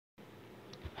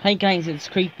Hi guys, it's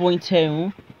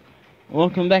Ep.27.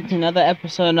 Welcome back to another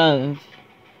episode of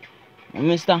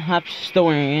Mr.Hopps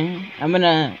Store. I'm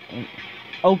gonna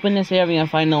open this area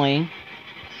finally.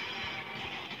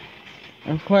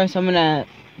 Of course, I'm gonna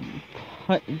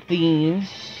put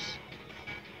these.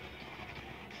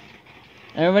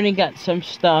 I already got some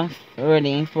stuff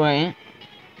ready for it.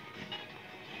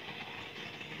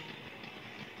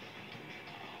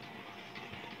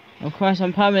 Of course,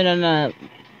 I'm probably gonna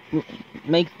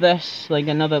make this like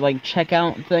another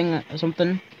checkout thing or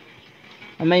something.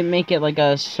 I might make it like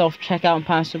a self-checkout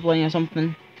possibly or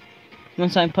something.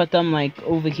 Once I put them like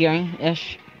over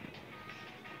here-ish.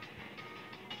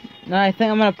 No, I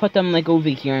think I'm gonna put them like over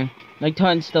here. Like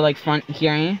towards the front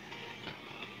here.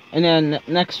 And then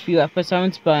next few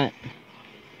episodes, but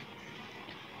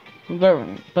for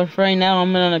right now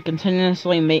I'm gonna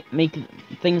continuously make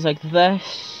things like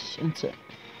this.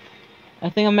 I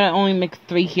think I'm gonna only make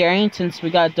 3 here since we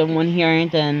got the 1 here,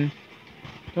 and then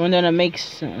I'm gonna make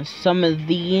some of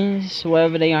these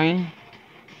wherever they are.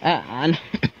 I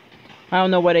don't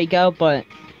know where they go, but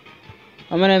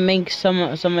I'm gonna make some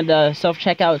of the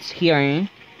self-checkouts here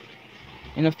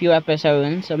in a few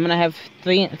episodes. I'm gonna have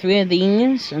three of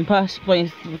these and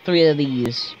possibly 3 of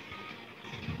these,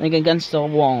 like against the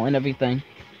wall and everything.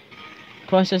 Of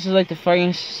course, this is like the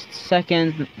first,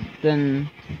 second, then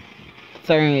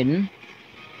third.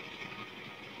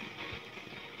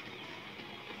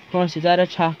 Of course, is that a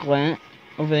chocolate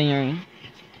over there? Of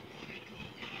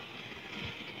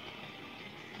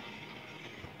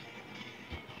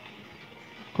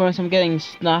course, I'm getting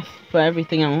stuff for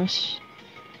everything else.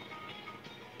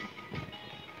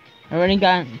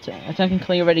 I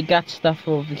technically already got stuff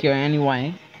over here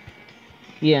anyway.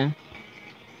 Yeah.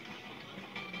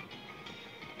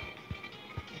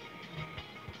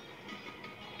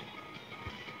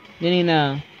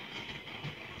 Then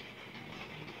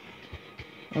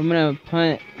I'm gonna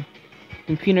put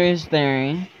computers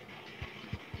there,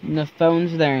 and the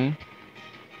phones there,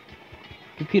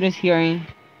 computers here,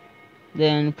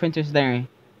 then printers there.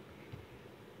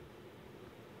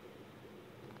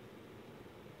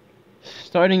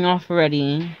 Starting off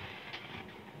already,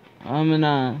 I'm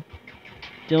gonna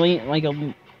delete like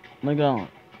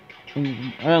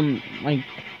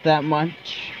that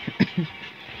much.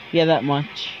 Yeah, that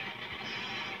much.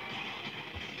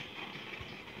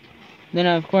 Then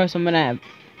of course I'm gonna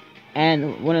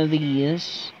add one of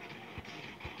these.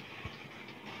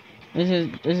 This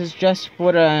is just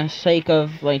for the sake of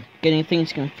getting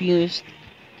things confused.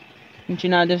 And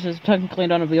this is technically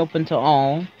gonna be open to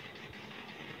all.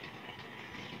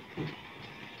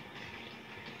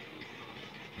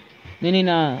 Then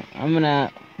I'm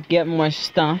gonna get more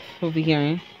stuff over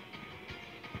here.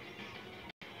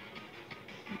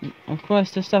 Of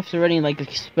course, this stuff's already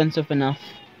expensive enough.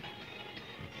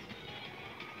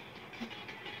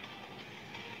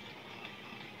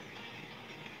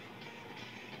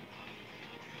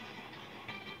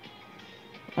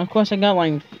 Of course, I got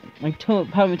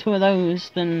probably 2 of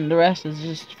those. Then the rest is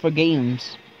just for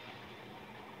games,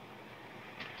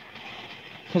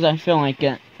 cause I feel like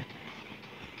it.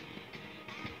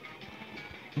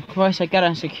 Of course, I got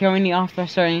a security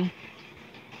officer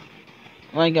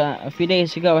a few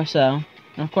days ago or so.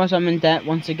 And of course, I'm in debt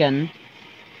once again.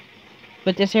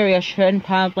 But this area should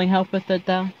probably help with it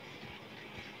though.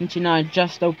 And I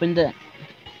just opened it,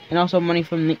 and also money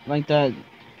from the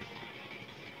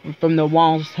from the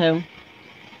walls too.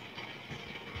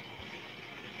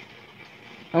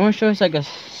 I want to show us a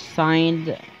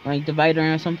signed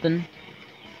divider or something.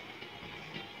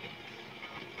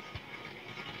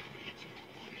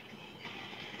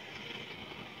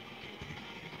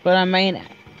 But I might.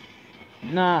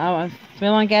 No, I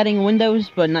feel like adding windows,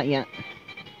 but not yet.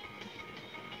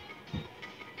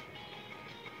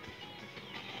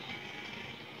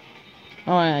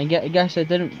 Oh, I guess it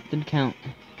didn't count.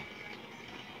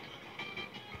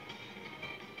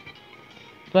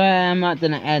 But I'm not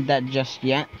gonna add that just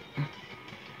yet.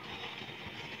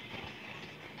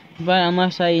 But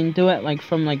unless I do it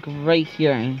from right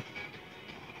here,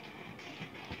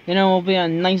 then it will be a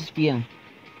nice view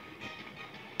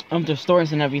of the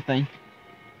stores and everything.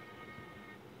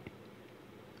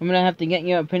 I'm gonna have to get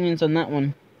your opinions on that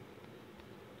one.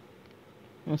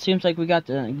 Well, it seems like we got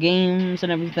the games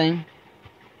and everything.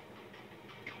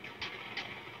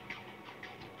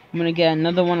 I'm gonna get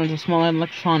another one of the small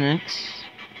electronics.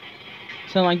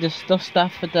 So there's still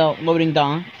stuff at the loading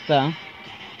dock though.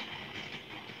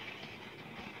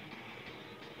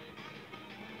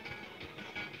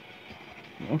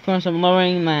 Of course, I'm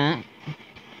lowering that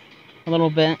a little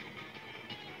bit.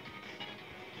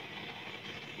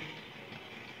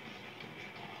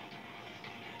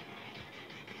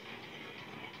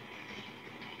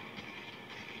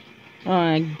 Oh,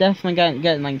 I definitely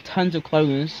got like tons of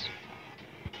clothes.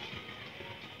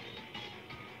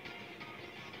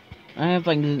 I have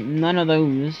like none of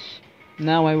those.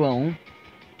 Now I will.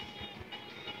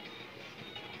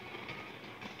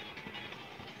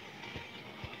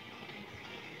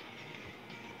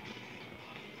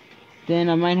 Then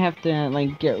I might have to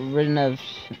like get rid of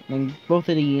like both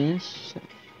of these.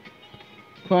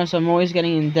 Of course, I'm always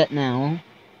getting in debt now.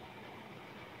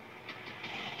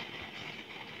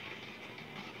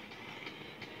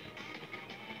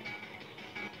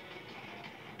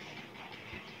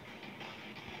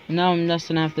 Now I'm just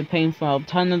gonna have to pay for a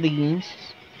ton of these.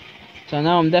 So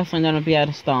now I'm definitely gonna be out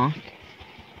of stock.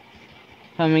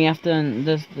 Coming after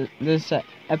this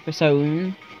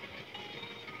episode.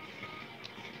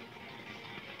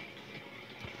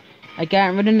 I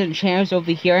got rid of the chairs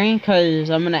over here because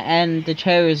I'm gonna add the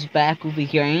chairs back over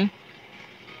here.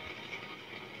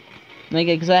 Like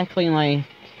exactly like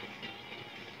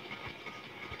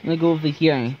over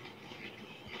here.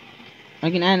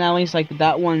 I can add at least like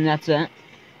that one, that's it.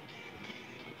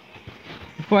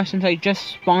 Of course, since I just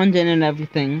spawned in and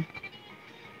everything,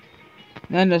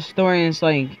 then the story is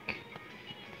like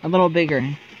a little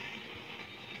bigger.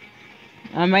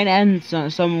 I might add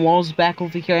some walls back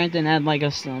over here and then add like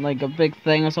a big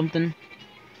thing or something.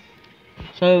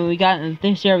 So we got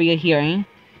this area here,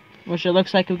 which it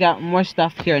looks like we got more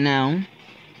stuff here now.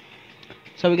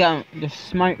 So we got the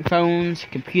smartphones,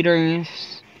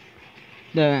 computers,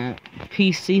 the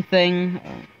PC thing,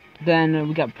 then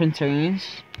we got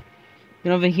printers.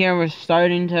 Then over here we're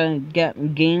starting to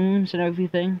get games and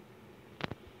everything.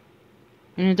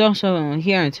 And it's also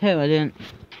here too, I didn't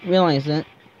realize it.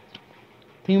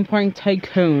 Theme Park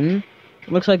Tycoon,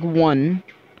 looks like 1.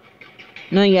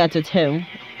 No, yeah, it's a 2,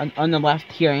 on the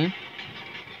left here.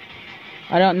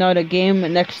 I don't know the game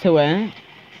next to it,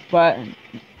 but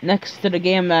next to the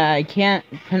game that I can't,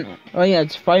 oh yeah,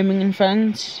 it's Farming and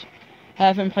Friends.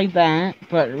 Haven't played that,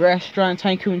 but Restaurant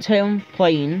Tycoon 2,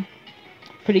 playing.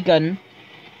 Pretty good.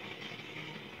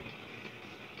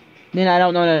 Then I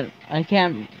don't know that, I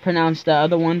can't pronounce the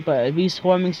other one, but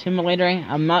Swarming Simulator,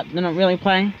 I'm not gonna really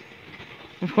play.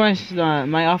 Of course,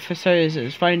 my officer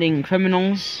is finding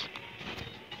criminals.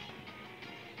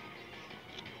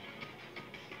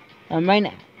 I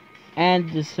might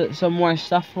add some more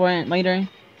stuff for it later.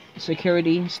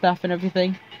 Security stuff and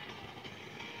everything.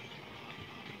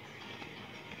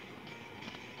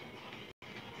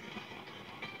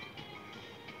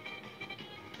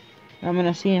 I'm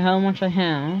gonna see how much I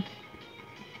have.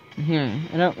 Here,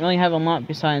 I don't really have a lot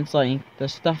besides, like, the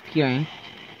stuff here.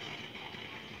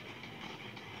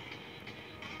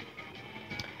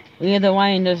 Either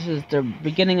way, this is the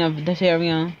beginning of this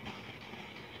area.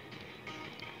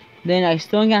 Then I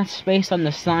still got space on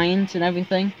the signs and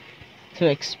everything to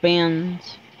expand.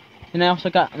 And I also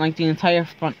got, like, the entire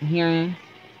front here.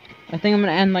 I think I'm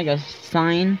gonna add, like, a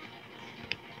sign.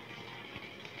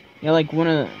 Yeah, like, one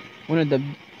of the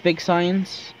big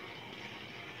signs.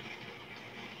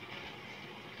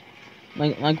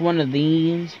 Like one of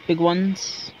these big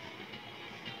ones.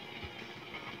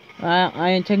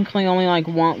 I technically only like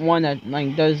want one that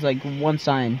like does like one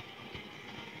sign.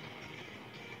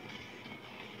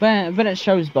 But it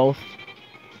shows both.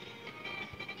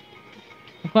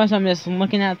 Of course, I'm just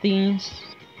looking at these.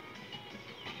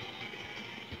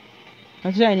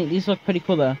 I'd say these look pretty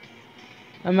cool though.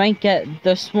 I might get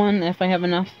this one if I have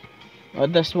enough. Or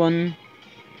this one.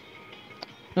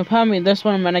 No, probably this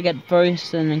one I'm gonna get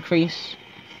first and increase.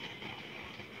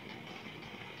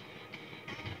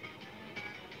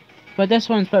 But this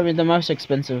one's probably the most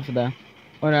expensive though.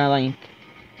 Or like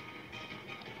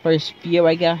first few,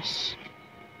 I guess.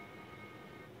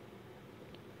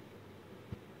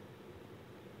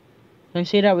 So I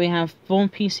see that we have full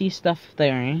PC stuff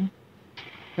there.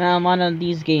 Now a lot of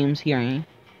these games here.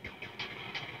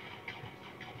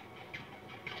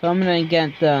 So I'm gonna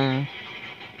get the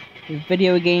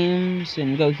video games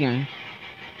and go here.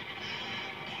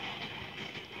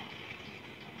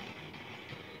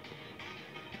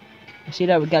 I see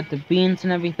that we got the beans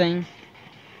and everything.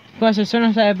 Of course, as soon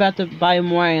as I'm about to buy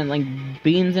more like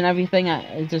beans and everything,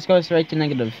 it just goes right to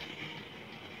negative.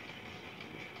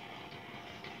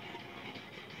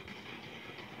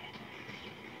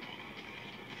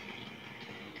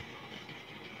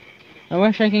 I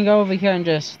wish I can go over here and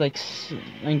just like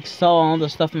sell all the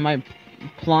stuff in my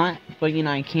plot, but you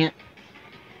know I can't.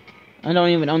 I don't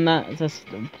even own that this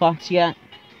plots yet.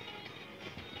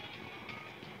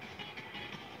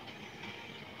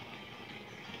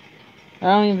 I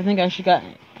don't even think I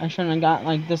shouldn't have got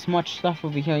like this much stuff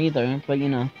over here either, but you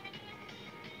know.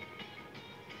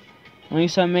 At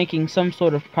least I'm making some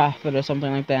sort of profit or something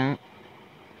like that.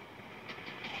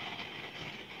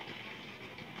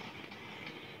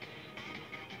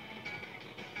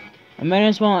 I might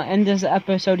as well end this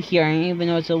episode here, even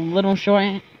though it's a little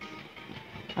short.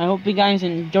 I hope you guys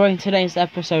enjoyed today's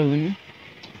episode.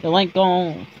 The like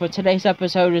goal for today's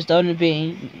episode is going to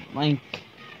be like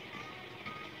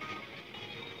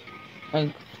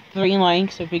 3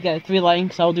 likes. If we get 3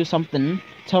 likes, I'll do something.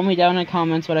 Tell me down in the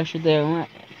comments what I should do.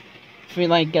 If we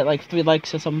get like 3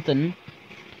 likes or something.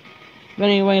 But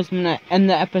anyways, I'm gonna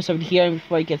end the episode here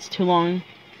before it gets too long.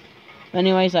 But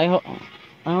anyways, I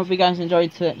hope you guys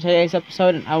enjoyed today's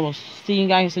episode, and I will see you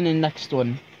guys in the next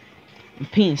one.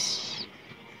 Peace.